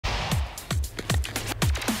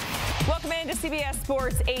Welcome into CBS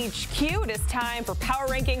Sports HQ. It is time for Power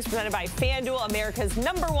Rankings presented by FanDuel, America's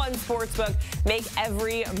 #1 sportsbook. Make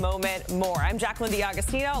every moment more. I'm Jacqueline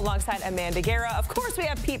D'Agostino alongside Amanda Guerra. Of course, we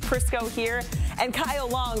have Pete Prisco here and Kyle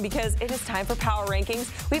Long because it is time for Power Rankings.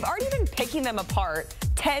 We've already been picking them apart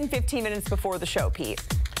 10-15 minutes before the show, Pete.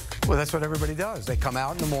 Well, that's what everybody does. They come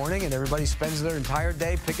out in the morning and everybody spends their entire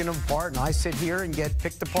day picking them apart, and I sit here and get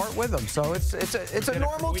picked apart with them. So it's a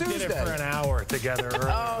normal Tuesday. We did it for an hour together earlier.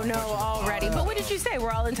 Oh, no, already. But what did you say?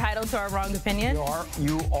 We're all entitled to our wrong opinion?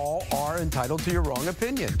 You all are entitled to your wrong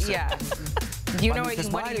opinions. Yeah. Do you know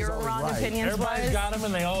what your wrong opinions Everybody's got them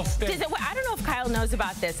and they all stick. I don't know if Kyle knows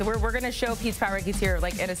about this. So we're going to show Pete's Power Rankings here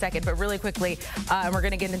in a second, but really quickly, and we're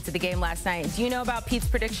going to get into the game last night. Do you know about Pete's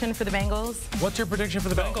prediction for the Bengals? What's your prediction for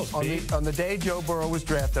the Bengals, Pete? On the day Joe Burrow was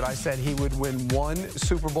drafted, I said he would win 1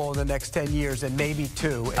 Super Bowl in the next 10 years and maybe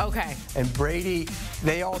 2. Okay. And Brady,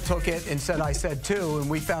 they all took it and said I said 2, and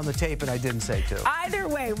we found the tape and I didn't say 2. Either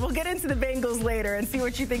way, we'll get into the Bengals later and see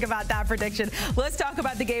what you think about that prediction. Let's talk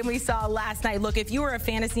about the game we saw last night. Look, if you were a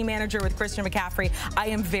fantasy manager with Christian McCaffrey, I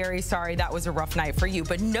am very sorry that was a rough night for you.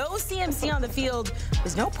 But no CMC on the field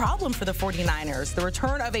is no problem for the 49ers. The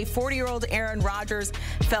return of a 40-year-old Aaron Rodgers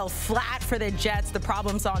fell flat for the Jets. The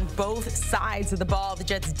problems on both sides of the ball. The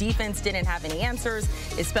Jets defense didn't have any answers,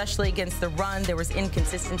 especially against the run. There was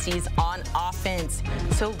inconsistencies on offense.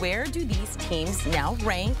 So where do these teams now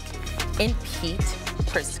rank in Pete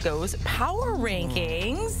Prisco's Power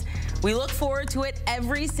Rankings? We look forward to it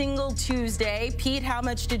every single Tuesday. Pete, how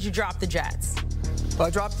much did you drop the Jets? Well, I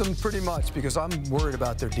dropped them pretty much because I'm worried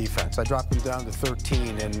about their defense. I dropped them down to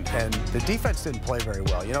 13, and the defense didn't play very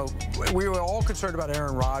well. You know, we were all concerned about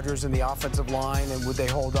Aaron Rodgers and the offensive line and would they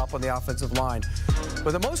hold up on the offensive line.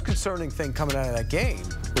 But the most concerning thing coming out of that game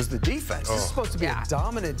was the defense. This is supposed to be a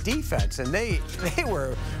dominant defense, and they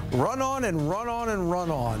were run on and run on and run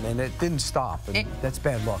on, and it didn't stop. And that's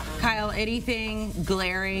bad luck. Kyle, anything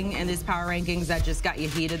glaring in this Power Rankings that just got you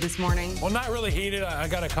heated this morning? Well, not really heated. I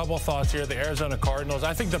got a couple of thoughts here. The Arizona Cardinals.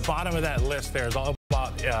 I think the bottom of that list there is all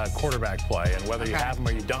about quarterback play and whether you have them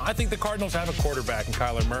or you don't. I think the Cardinals have a quarterback in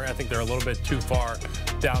Kyler Murray. I think they're a little bit too far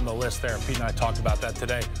down the list there. Pete and I talked about that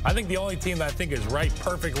today. I think the only team that I think is right,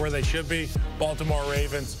 perfect where they should be, Baltimore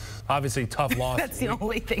Ravens. Obviously, tough loss. That's the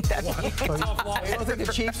only thing that's tough loss. I don't think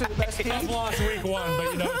the Chiefs are the best team. Tough loss week 1,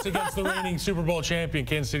 but you know it's against the reigning Super Bowl champion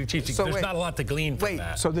Kansas City Chiefs. So there's not a lot to glean from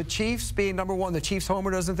that. So the Chiefs being #1, the Chiefs homer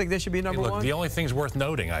doesn't think they should be number 1? The only thing's worth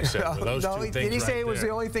noting, I said, were those two things. Did he say it was the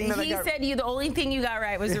only thing that I got? He said the only thing you got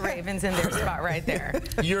right was the Ravens in their spot right there.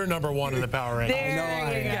 You're #1 in the Power Rankings.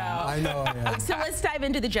 There you go. I know I am. So let's dive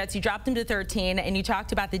into the Jets. You dropped them to 13, and you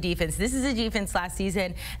talked about the defense. This is a defense last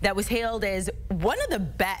season that was hailed as one of the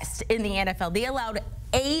best in the NFL. They allowed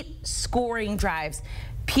 8 scoring drives.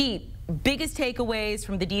 Pete, biggest takeaways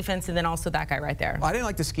from the defense and then also that guy right there. I didn't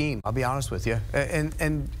like the scheme, I'll be honest with you. And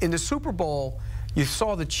in the Super Bowl, you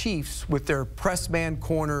saw the Chiefs with their press man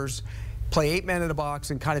corners play 8 men in the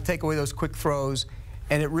box and kind of take away those quick throws,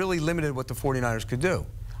 and it really limited what the 49ers could do.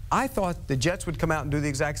 I thought the Jets would come out and do the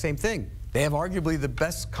exact same thing. They have arguably the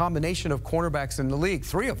best combination of cornerbacks in the league,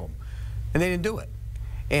 3 of them, and they didn't do it.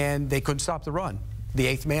 And they couldn't stop the run. The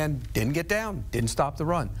 8th man didn't get down, didn't stop the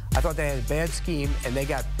run. I thought they had a bad scheme, and they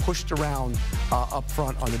got pushed around up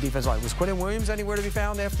front on the defense line. Was Quentin Williams anywhere to be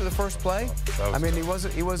found after the first play? I mean, he was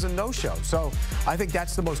a no-show. So I think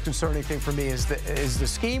that's the most concerning thing for me is the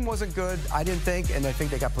scheme wasn't good, I didn't think, and I think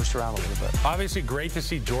they got pushed around a little bit. Obviously, great to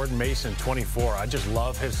see Jordan Mason, 24. I just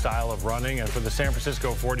love his style of running. And for the San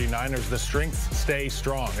Francisco 49ers, the strength stays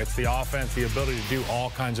strong. It's the offense, the ability to do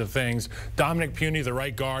all kinds of things. Dominic Puni, the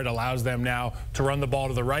right guard, allows them now to run the ball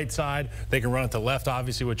to the right side. They can run it to left,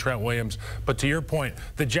 obviously, with Trent Williams. But to your point,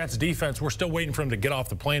 the Jets defense, we're still waiting for them to get off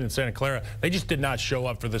the plane in Santa Clara. They just did not show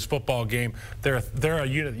up for this football game. They're a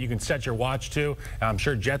unit that you can set your watch to. And I'm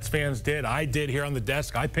sure Jets fans did. I did here on the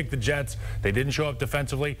desk. I picked the Jets. They didn't show up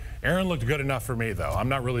defensively. Aaron looked good enough for me, though. I'm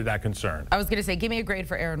not really that concerned. I was going to say, give me a grade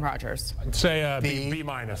for Aaron Rodgers. I'd say B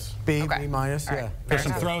minus. B minus, yeah. Right. There's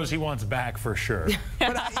some throws he wants back for sure.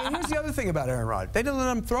 But here's the other thing about Aaron Rodgers. They didn't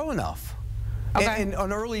let him throw enough. Okay. And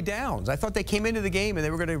on early downs. I thought they came into the game and they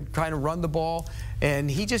were going to kind of run the ball, and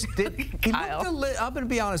he just did. I'm going to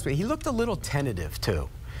be honest with you. He looked a little tentative, too.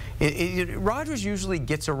 Rodgers usually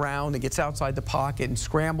gets around and gets outside the pocket and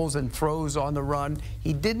scrambles and throws on the run.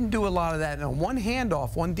 He didn't do a lot of that. And on one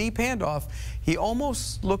handoff, one deep handoff, he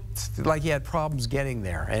almost looked like he had problems getting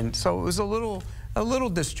there. And so it was a little a little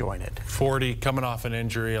disjointed. 40, coming off an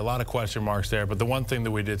injury, a lot of question marks there. But the one thing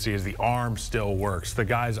that we did see is the arm still works. The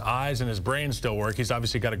guy's eyes and his brain still work. He's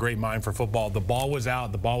obviously got a great mind for football. The ball was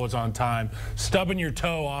out. The ball was on time. Stubbing your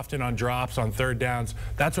toe often on drops, on third downs,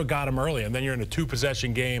 that's what got him early. And then you're in a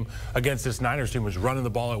 2-possession game against this Niners team who was running the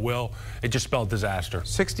ball at will. It just spelled disaster.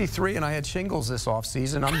 63, and I had shingles this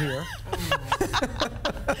offseason. I'm here.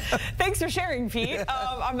 Thanks for sharing, Pete.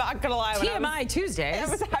 I'm not going to lie. TMI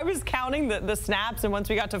Tuesdays. I was counting the snaps, and once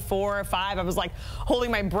we got to 4 or 5, I was like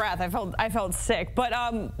holding my breath. I felt sick. But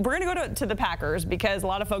we're going to go to the Packers because a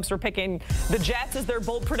lot of folks were picking the Jets as their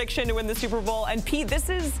bold prediction to win the Super Bowl. And Pete, this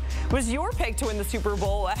was your pick to win the Super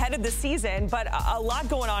Bowl ahead of the season, but a lot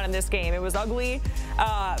going on in this game. It was ugly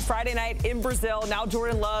Friday night in Brazil. Now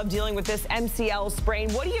Jordan Love dealing with this MCL sprain.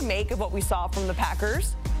 What do you make of what we saw from the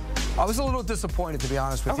Packers? I was a little disappointed, to be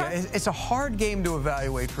honest with you. It's a hard game to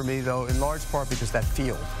evaluate for me, though, in large part because that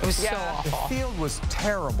field. It was so awful. The field was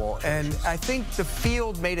terrible, and I think the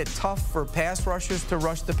field made it tough for pass rushers to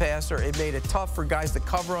rush the passer. It made it tough for guys to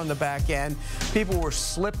cover on the back end. People were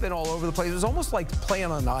slipping all over the place. It was almost like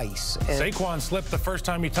playing on ice. And Saquon slipped the first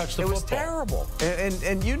time he touched the football. It was terrible.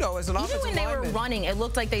 And you know, as an offensive lineman, even when they were running, it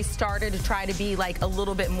looked like they started to try to be like a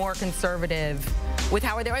little bit more conservative with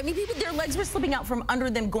how they were. I mean, their legs were slipping out from under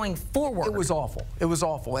them going forward. It was awful. It was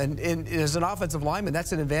awful. And as an offensive lineman,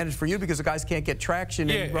 that's an advantage for you because the guys can't get traction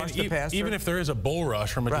and rush the passer. Even if there is a bull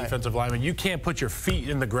rush from a defensive lineman, you can't put your feet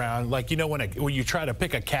in the ground. Like, you know, when you try to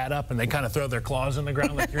pick a cat up and they kind of throw their claws in the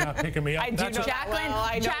ground like you're not picking me up. I do know Jacqueline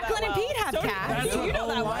and Pete have cats. You know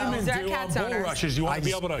that well. Linemen do on bull rushes. You want to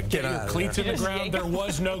be able to get your cleats in the ground. There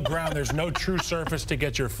was no ground. There's no true surface to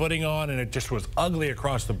get your footing on, and it just was ugly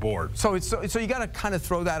across the board. So you got to kind of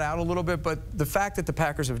throw that out a little bit, but the fact that the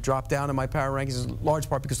Packers have dropped down in my power rankings is in large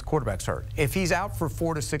part because the quarterback's hurt. If he's out for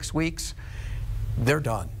 4 to 6 weeks, they're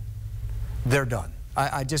done. They're done.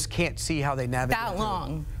 I just can't see how they navigate that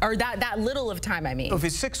long, or that little of time. I mean, if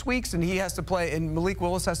it's 6 weeks and he has to play, and Malik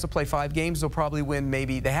Willis has to play 5 games, they'll probably win.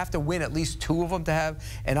 Maybe they have to win at least 2 of them to have,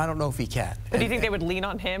 and I don't know if he can. But do you think they would lean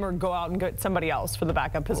on him or go out and get somebody else for the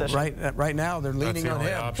backup position? Right now they're leaning on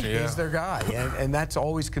him. Option, yeah. He's their guy, and that's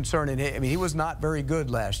always concerning. I mean, he was not very good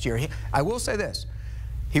last year. I will say this.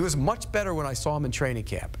 He was much better when I saw him in training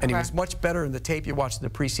camp, and he was much better in the tape you watched in the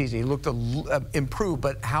preseason. He looked improved,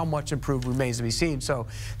 but how much improved remains to be seen. So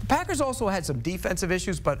the Packers also had some defensive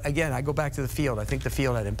issues, but again, I go back to the field. I think the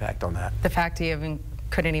field had impact on that. The fact he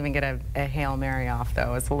couldn't even get a Hail Mary off,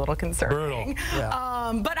 though, is a little concerning. Brutal.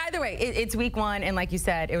 Yeah. But either way, it's week 1, and like you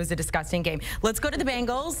said, it was a disgusting game. Let's go to the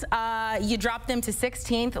Bengals. You dropped them to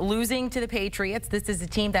 16th, losing to the Patriots. This is a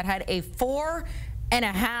team that had a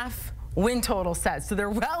 4.5 win total set, so they're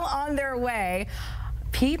well on their way.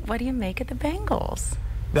 Pete, what do you make of the Bengals?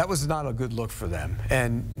 That was not a good look for them,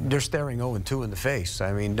 and they're staring 0-2 in the face.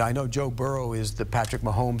 I mean, I know Joe Burrow is the Patrick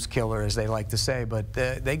Mahomes killer, as they like to say, but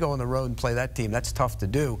they go on the road and play that team. That's tough to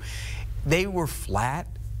do. They were flat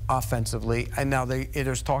offensively, and now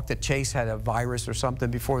there's talk that Chase had a virus or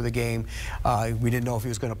something before the game. We didn't know if he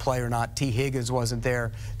was going to play or not. T. Higgins wasn't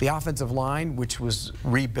there. The offensive line, which was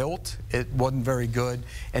rebuilt, it wasn't very good,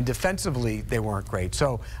 and defensively they weren't great.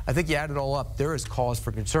 So I think you add it all up, there is cause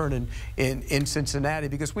for concern in Cincinnati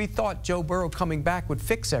because we thought Joe Burrow coming back would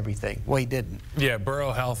fix everything. Well, he didn't. Yeah,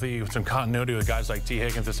 Burrow healthy with some continuity with guys like T.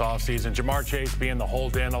 Higgins this offseason. Jamar Chase being the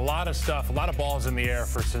hold-in. A lot of stuff, a lot of balls in the air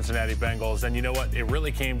for Cincinnati Bengals. And you know what? It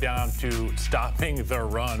really came down to stopping their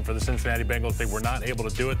run for the Cincinnati Bengals. They were not able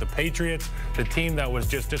to do it. The Patriots, the team that was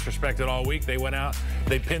just disrespected all week, they went out,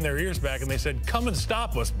 they pinned their ears back, and they said, come and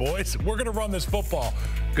stop us, boys. We're going to run this football.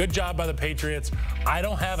 Good job by the Patriots. I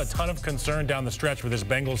don't have a ton of concern down the stretch with this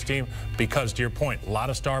Bengals team because, to your point, a lot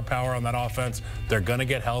of star power on that offense. They're going to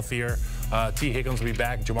get healthier. T. Higgins will be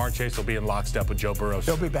back. Jamar Chase will be in lockstep with Joe Burrow.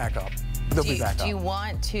 They'll be back up. They'll be back up. Do you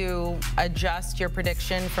want to adjust your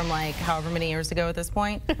prediction from like however many years ago at this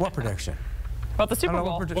point? What prediction? About the Super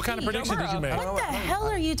Bowl. What kind of prediction did you make? What the hell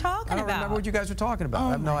are you talking about? I don't remember what you guys were talking about.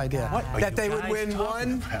 I have no idea. That they would win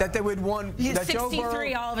one. That they would win. That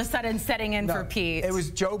 63 all of a sudden setting in for Pete. It was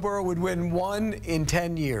Joe Burrow would win 1 in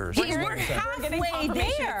 10 years. We're halfway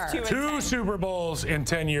there. 2 Super Bowls in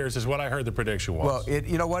 10 years is what I heard the prediction was. Well,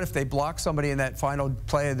 you know what? If they blocked somebody in that final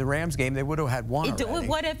play of the Rams game, they would have had 1 already.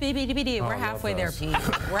 What if we're halfway there, Pete?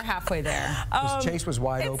 We're halfway there. Chase was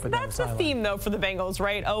wide open. That's the theme, though, for the Bengals,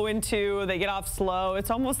 right? 0-2. They get off slow. It's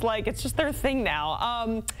almost like it's just their thing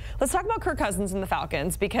now. Let's talk about Kirk Cousins and the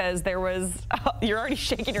Falcons, because there was, you're already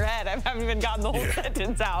shaking your head. I haven't even gotten the whole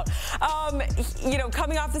sentence out. You know,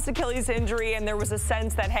 coming off this Achilles injury, and there was a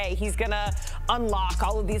sense that, hey, he's going to unlock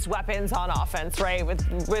all of these weapons on offense, right,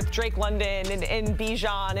 with Drake London and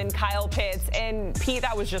Bijan and Kyle Pitts. And Pete,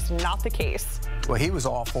 that was just not the case. Well, he was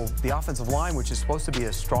awful. The offensive line, which is supposed to be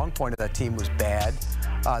a strong point of that team, was bad.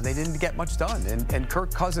 They didn't get much done. And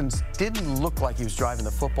Kirk Cousins didn't look like he was driving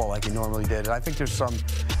the football like he normally did. And I think there's some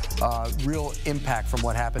real impact from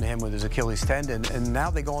what happened to him with his Achilles tendon. And now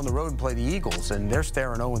they go on the road and play the Eagles, and they're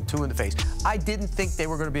staring 0-2 in the face. I didn't think they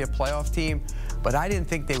were going to be a playoff team, but I didn't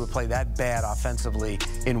think they would play that bad offensively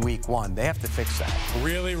in week 1. They have to fix that.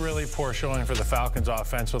 Really, really poor showing for the Falcons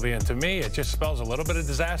offensively. And to me, it just spells a little bit of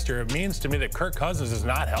disaster. It means to me that Kirk Cousins is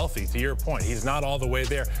not healthy, to your point. He's not all the way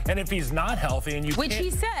there. And if he's not healthy, and you Which he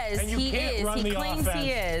says he is. He claims he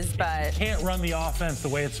is, but you can't run the offense the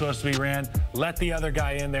way it's supposed to be ran. Let the other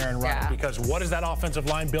guy in there and run it, because what is that offensive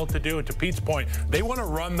line built to do? And to Pete's point, they want to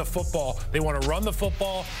run the football. They want to run the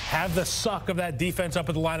football, have the suck of that defense up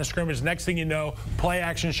at the line of scrimmage. Next thing you know, play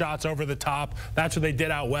action shots over the top. That's what they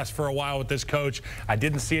did out west for a while with this coach. I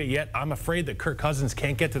didn't see it yet. I'm afraid that Kirk Cousins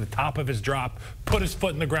can't get to the top of his drop, put his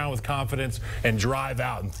foot in the ground with confidence, and drive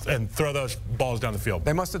out and throw those balls down the field.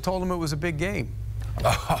 They must have told him it was a big game.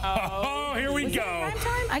 Oh, here we go. Prime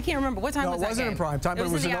time? I can't remember. What time was that? No, it wasn't in prime time, but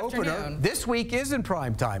it was an opener. This week is in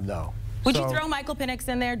prime time, though. Would you throw Michael Penix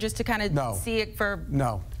in there just to kind of see it for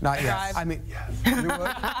No, not yet. I mean, you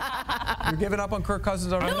would? You're giving up on Kirk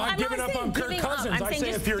Cousins already? I'm not giving up on Kirk Cousins. I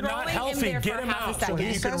say if you're not healthy, get him out so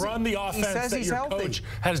he can run the offense that your coach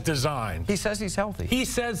has designed. He says he's healthy. He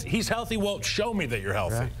says he's healthy. Well, show me that you're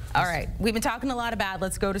healthy. Yeah. All right. We've been talking a lot of bad.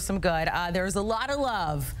 Let's go to some good. There's a lot of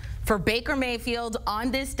love for Baker Mayfield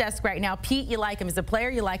on this desk right now. Pete, you like him as a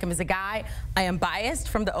player, you like him as a guy. I am biased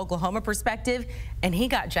from the Oklahoma perspective, and he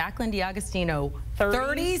got Jacqueline D'Agostino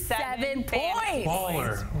 37 points.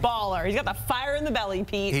 Baller. He's got the fire in the belly,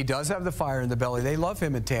 Pete. He does have the fire in the belly. They love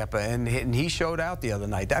him in Tampa, and he showed out the other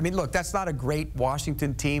night. I mean, look, that's not a great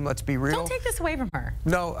Washington team. Let's be real. Don't take this away from her.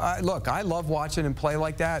 No, look, I love watching him play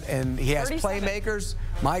like that, and he has 37. playmakers.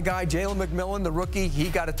 My guy, Jalen McMillan, the rookie, he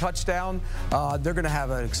got a touchdown. They're going to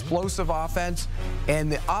have an explosive offense,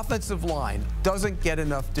 and the offensive line doesn't get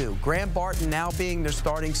enough due. Graham Barton now being their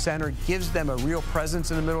starting center gives them a real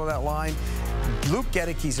presence in the middle of that line. Luke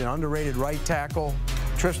Gedicke's an underrated right tackle.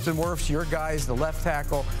 Tristan Wirfs, your guy, is the left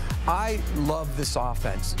tackle. I love this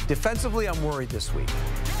offense. Defensively, I'm worried this week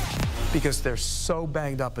because they're so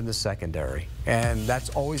banged up in the secondary. And that's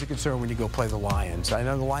always a concern when you go play the Lions. I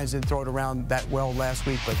know the Lions didn't throw it around that well last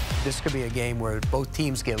week, but this could be a game where both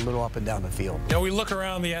teams get a little up and down the field. You know, we look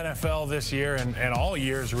around the NFL this year and all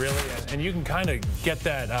years, really, and you can kind of get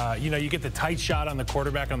that, you know, you get the tight shot on the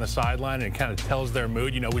quarterback on the sideline, and it kind of tells their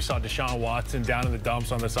mood. You know, we saw Deshaun Watson down in the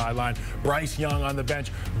dumps on the sideline, Bryce Young on the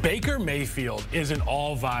bench. Baker Mayfield is an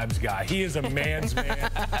all-vibes guy. He is a man's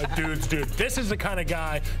man, a dude's dude. This is the kind of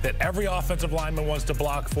guy that every offensive lineman wants to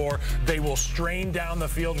block for. They will strain down the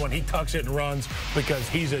field when he tucks it and runs because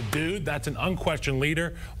he's a dude. That's an unquestioned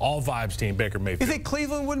leader. All vibes team, Baker Mayfield. You think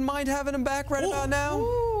Cleveland wouldn't mind having him back right about now?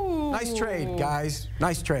 Ooh. Nice trade, guys.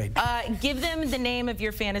 Nice trade. Give them the name of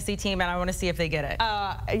your fantasy team, and I want to see if they get it.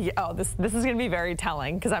 This is going to be very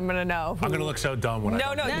telling because I'm going to know. I'm going to look so dumb when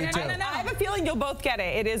No. I have a feeling you'll both get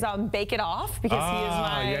it. It is Bake It Off because he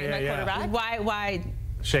is my quarterback. Why?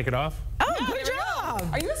 Shake It Off? Oh, good job.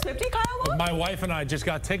 Are you a Swiftie, Kyle? My wife and I just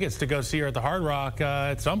got tickets to go see her at the Hard Rock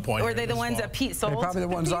at some point. Or are they the ones that Pete sold? They're probably the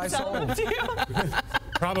ones I sold.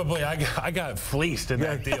 Probably. I got fleeced in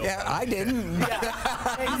that deal. Yeah, I didn't. Yeah,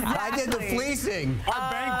 exactly. I did the fleecing.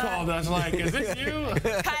 Our bank called us like, is this you?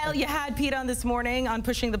 Kyle, you had Pete on this morning on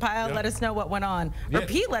Pushing the Pile. Yep. Let us know what went on. Or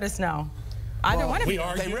Pete, let us know. Either one of you.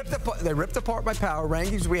 They ripped apart my power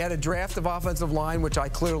rankings. We had a draft of offensive line, which I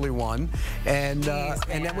clearly won, and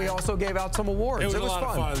then we also gave out some awards. It was a lot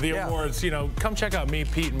of fun. The awards, you know, come check out me,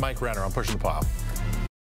 Pete, and Mike Renner on Pushing the Pile.